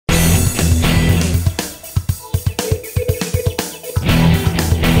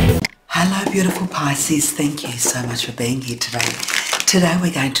Beautiful Pisces, thank you so much for being here today. Today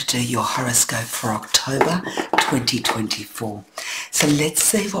we're going to do your horoscope for October 2024. So let's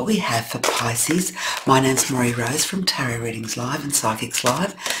see what we have for Pisces. My name's Marie Rose from Tarot Readings Live and Psychics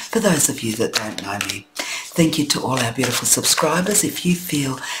Live, for those of you that don't know me. Thank you to all our beautiful subscribers. If you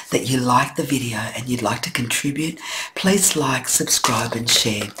feel that you like the video and you'd like to contribute, please like, subscribe and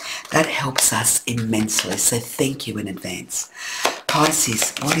share. That helps us immensely, so thank you in advance.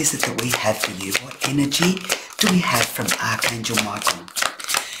 Pisces, what is it that we have for you? What energy do we have from Archangel Michael?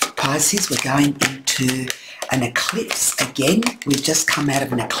 Pisces, we're going into an eclipse again. We've just come out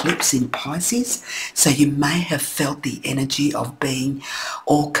of an eclipse in Pisces, so you may have felt the energy of being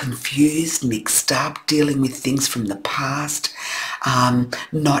all confused, mixed up, dealing with things from the past,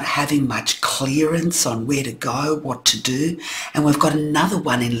 not having much clearance on where to go, what to do. And we've got another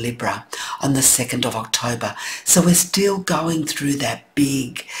one in Libra on the 2nd of October. So we're still going through that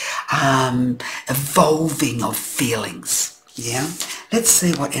big evolving of feelings. Yeah, let's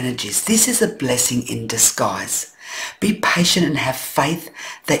see what energies. This is a blessing in disguise. Be patient and have faith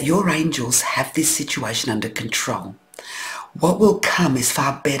that your angels have this situation under control. What will come is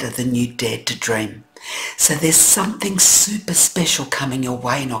far better than you dared to dream. So there's something super special coming your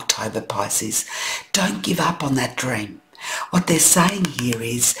way in October, Pisces. Don't give up on that dream. What they're saying here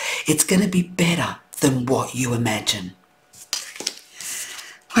is it's going to be better than what you imagine.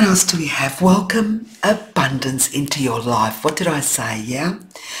 What else do we have? Welcome abundance into your life. What did I say, yeah?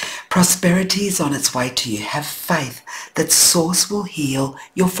 Prosperity is on its way to you. Have faith that Source will heal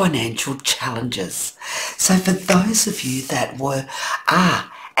your financial challenges. So for those of you that were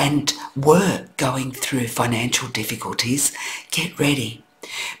going through financial difficulties, get ready,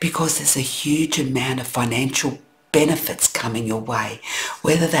 because there's a huge amount of financial benefits coming your way,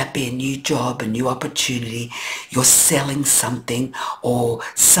 whether that be a new job, a new opportunity, you're selling something, or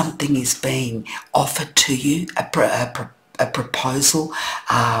something is being offered to you, a proposal,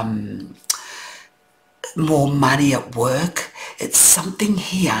 more money at work. It's something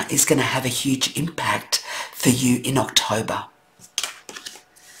here is going to have a huge impact for you in October.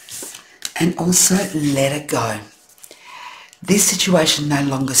 And also let it go. This situation no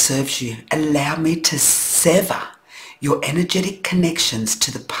longer serves you. Allow me to sever your energetic connections to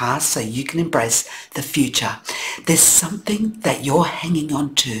the past so you can embrace the future. There's something that you're hanging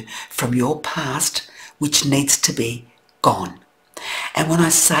on to from your past which needs to be gone. And when I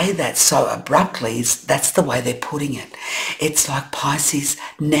say that so abruptly, that's the way they're putting it. It's like, Pisces,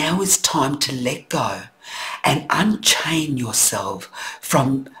 now is time to let go and unchain yourself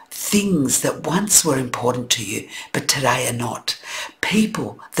from things that once were important to you but today are not.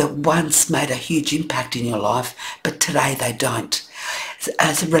 People that once made a huge impact in your life but today they don't.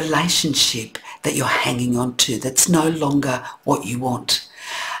 As a relationship that you're hanging on to that's no longer what you want.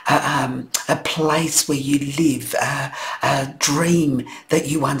 A place where you live, a dream that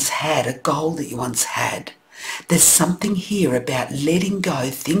you once had, a goal that you once had. There's something here about letting go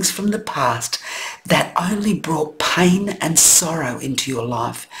things from the past that only brought pain and sorrow into your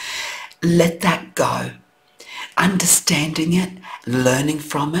life. Let that go. Understanding it, learning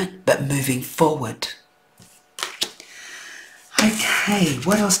from it, but moving forward. Okay,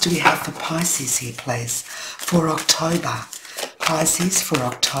 what else do we have for Pisces here, please? For October. Pisces for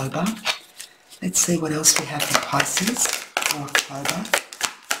October. Let's see what else we have for Pisces for October.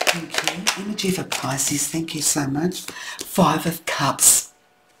 Thank you. Energy for Pisces, thank you so much. 5 of Cups.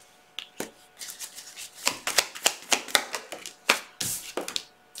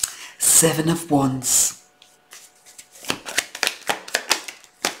 Seven of Wands.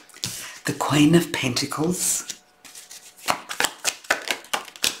 The Queen of Pentacles.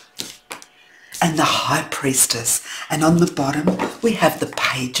 And the High Priestess. And on the bottom we have the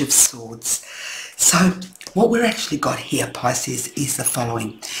Page of Swords. So what we're actually got here, Pisces, is the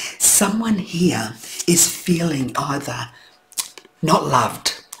following. Someone here is feeling either not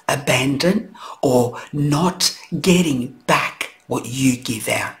loved, abandoned, or not getting back what you give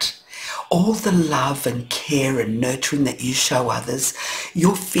out. All the love and care and nurturing that you show others,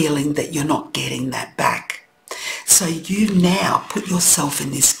 you're feeling that you're not getting that back. So you now put yourself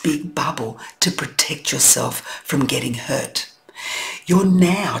in this big bubble to protect yourself from getting hurt. You're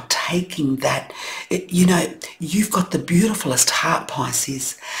now taking that, you know, you've got the beautifulest heart,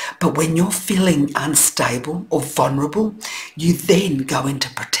 Pisces, but when you're feeling unstable or vulnerable, you then go into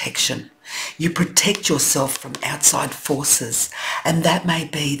protection. You protect yourself from outside forces, and that may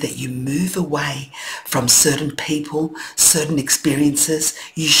be that you move away from certain people, certain experiences.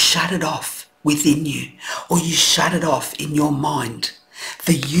 You shut it off within you, or you shut it off in your mind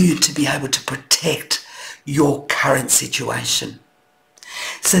for you to be able to protect your current situation.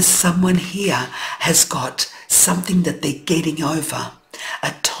 So someone here has got something that they're getting over,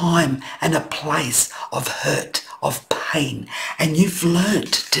 a time and a place of hurt, of pain, and you've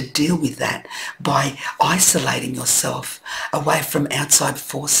learned to deal with that by isolating yourself away from outside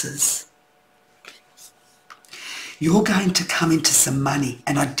forces. You're going to come into some money,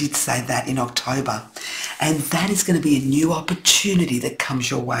 and I did say that in October, and that is going to be a new opportunity that comes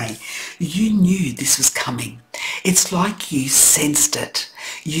your way. You knew this was coming. It's like you sensed it.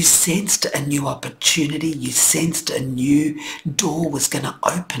 You sensed a new opportunity. You sensed a new door was going to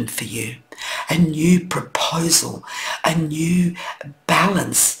open for you, a new proposal, a new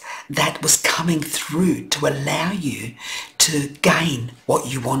balance that was coming through to allow you to gain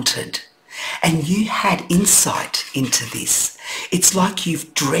what you wanted. And you had insight into this. It's like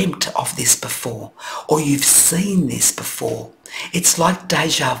you've dreamt of this before, or you've seen this before. It's like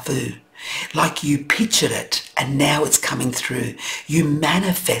deja vu, like you pictured it and now it's coming through. You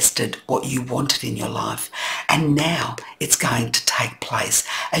manifested what you wanted in your life, and now it's going to take place.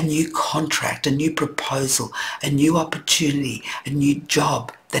 A new contract, a new proposal, a new opportunity, a new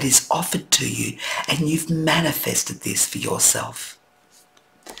job that is offered to you, and you've manifested this for yourself.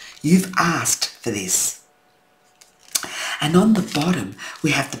 You've asked for this. And on the bottom, we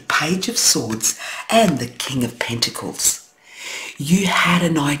have the Page of Swords and the King of Pentacles. You had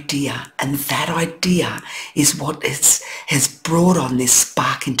an idea, and that idea is what has brought on this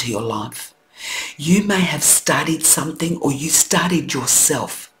spark into your life. You may have studied something, or you studied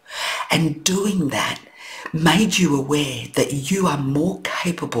yourself, and doing that made you aware that you are more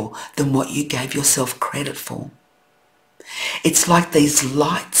capable than what you gave yourself credit for. It's like these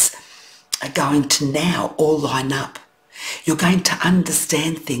lights are going to now all line up. You're going to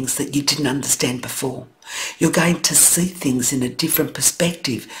understand things that you didn't understand before. You're going to see things in a different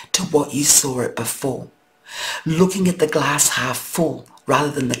perspective to what you saw it before. Looking at the glass half full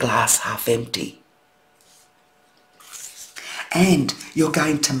rather than the glass half empty. And you're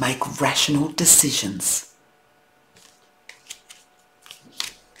going to make rational decisions.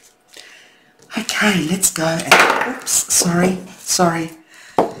 Okay, let's go and, oops, sorry.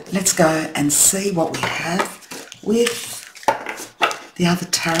 Let's go and see what we have with the other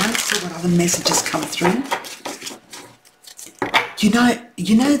tarot, see what other messages come through. You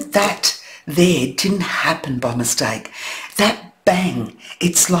know that there didn't happen by mistake. That bang,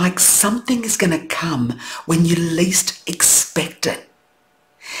 it's like something is going to come when you least expect it.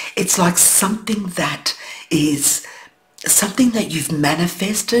 It's like something that is something that you've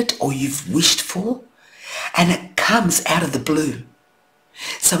manifested or you've wished for, and it comes out of the blue.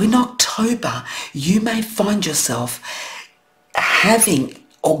 So in October, you may find yourself having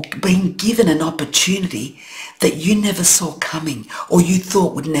or being given an opportunity that you never saw coming or you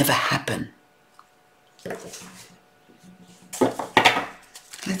thought would never happen.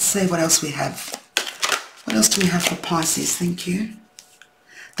 Let's see what else we have. What else do we have for Pisces? Thank you.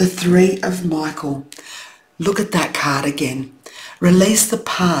 The Three of Michael. Look at that card again. Release the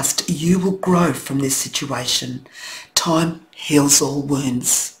past. You will grow from this situation. Time heals all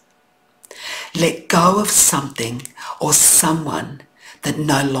wounds. Let go of something or someone that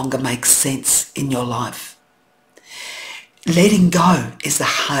no longer makes sense in your life. Letting go is the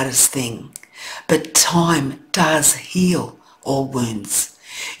hardest thing, but time does heal all wounds.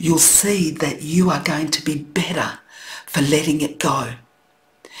 You'll see that you are going to be better for letting it go,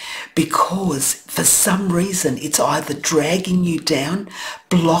 because for some reason it's either dragging you down,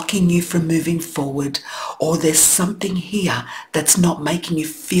 blocking you from moving forward, or there's something here that's not making you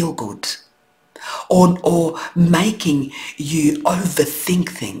feel good, or making you overthink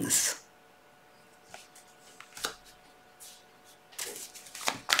things.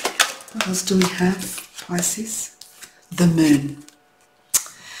 What else do we have, Pisces? The Moon.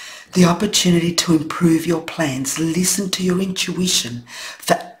 The opportunity to improve your plans. Listen to your intuition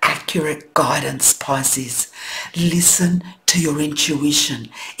for accurate guidance, Pisces. Listen to your intuition.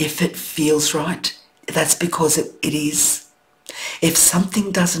 If it feels right, that's because it is. If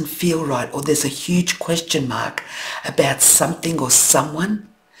something doesn't feel right, or there's a huge question mark about something or someone,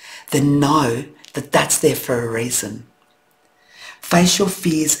 then know that that's there for a reason. Face your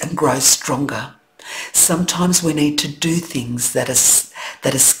fears and grow stronger. Sometimes we need to do things that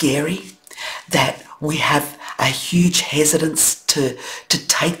are scary, that we have a huge hesitance to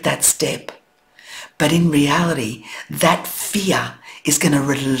take that step. But in reality, that fear is going to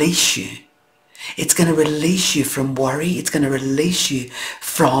release you. It's going to release you from worry. It's going to release you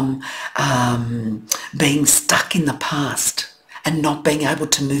from being stuck in the past and not being able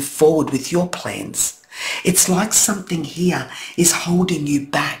to move forward with your plans. It's like something here is holding you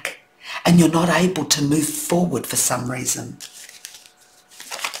back and you're not able to move forward for some reason.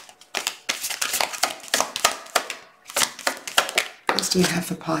 else do we have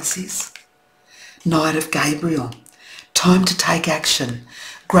for Pisces? Knight of Gabriel. Time to take action.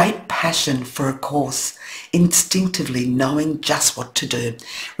 Great passion for a cause. Instinctively knowing just what to do.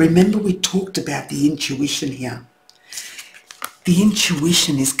 Remember, we talked about the intuition here. The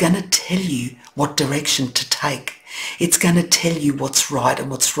intuition is going to tell you what direction to take. It's going to tell you what's right and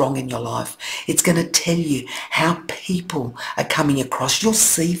what's wrong in your life. It's going to tell you how people are coming across. You'll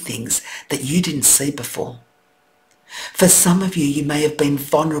see things that you didn't see before. For some of you, you may have been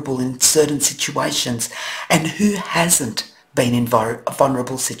vulnerable in certain situations, and who hasn't been in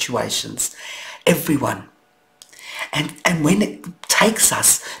vulnerable situations? Everyone. And when it takes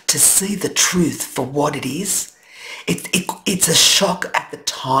us to see the truth for what it is, it's a shock at the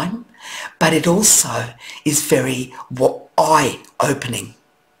time, but it also is very eye-opening.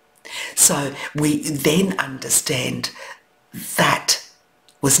 So we then understand that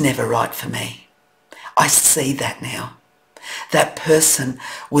was never right for me. I see that now. That person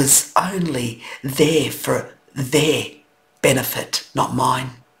was only there for their benefit, not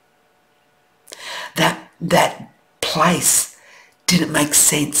mine. That place didn't make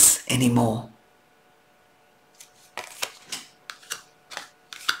sense anymore.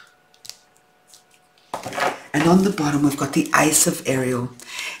 And on the bottom we've got the Ace of Ariel.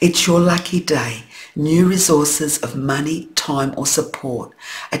 It's your lucky day. New resources of money, time or support.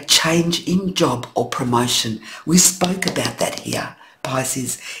 A change in job or promotion. We spoke about that here,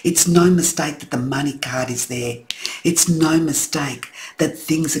 Pisces. It's no mistake that the money card is there. It's no mistake that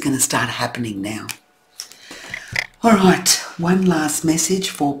things are going to start happening now. All right, one last message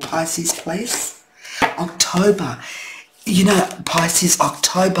for Pisces, please. October. You know, Pisces,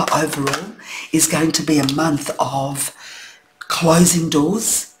 October overall is going to be a month of closing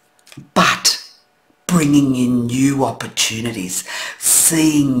doors, but bringing in new opportunities,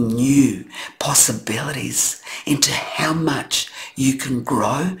 seeing new possibilities into how much you can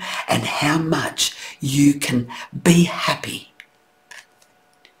grow and how much you can be happy.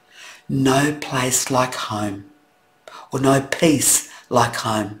 No place like home, or no peace like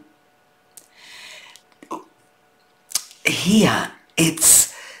home. Here,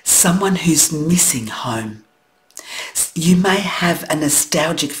 it's someone who's missing home. You may have a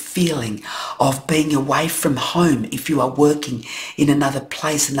nostalgic feeling of being away from home if you are working in another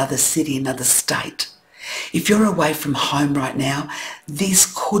place, another city, another state. If you're away from home right now,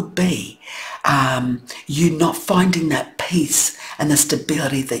 this could be you not finding that peace and the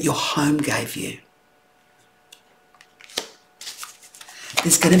stability that your home gave you.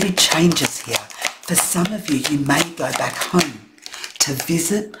 There's going to be changes here. For some of you, you may go back home to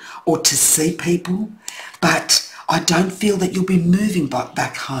visit or to see people, but I don't feel that you'll be moving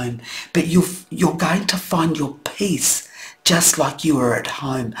back home, but you're going to find your peace just like you were at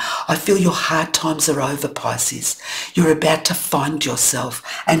home. I feel your hard times are over, Pisces. You're about to find yourself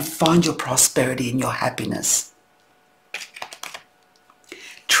and find your prosperity and your happiness.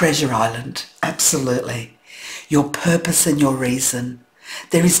 Treasure Island, absolutely. Your purpose and your reason.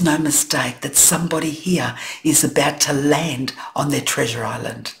 There is no mistake that somebody here is about to land on their treasure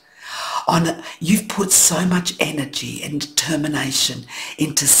island. You've put so much energy and determination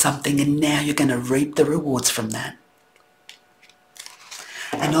into something, and now you're going to reap the rewards from that.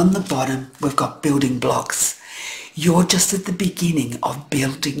 And on the bottom, we've got building blocks. You're just at the beginning of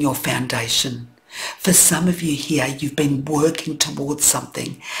building your foundation. For some of you here, you've been working towards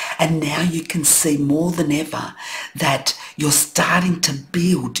something, and now you can see more than ever that you're starting to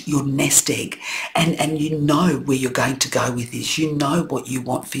build your nest egg, and you know where you're going to go with this. You know what you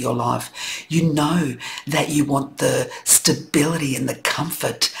want for your life. You know that you want the stability and the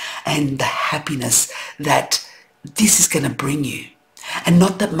comfort and the happiness that this is going to bring you. And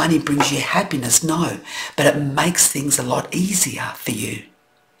not that money brings you happiness, no, but it makes things a lot easier for you.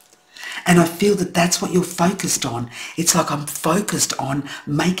 And I feel that that's what you're focused on. It's like I'm focused on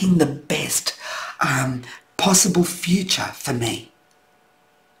making the best possible future for me.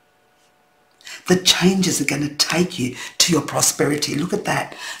 The changes are going to take you to your prosperity. Look at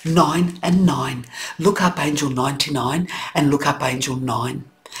that, 9 and 9. Look up Angel 99 and look up Angel 9.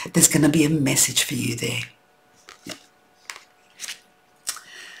 There's going to be a message for you there.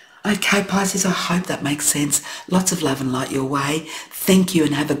 Okay, Pisces, I hope that makes sense. Lots of love and light your way. Thank you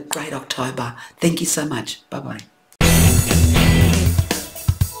and have a great October. Thank you so much. Bye-bye.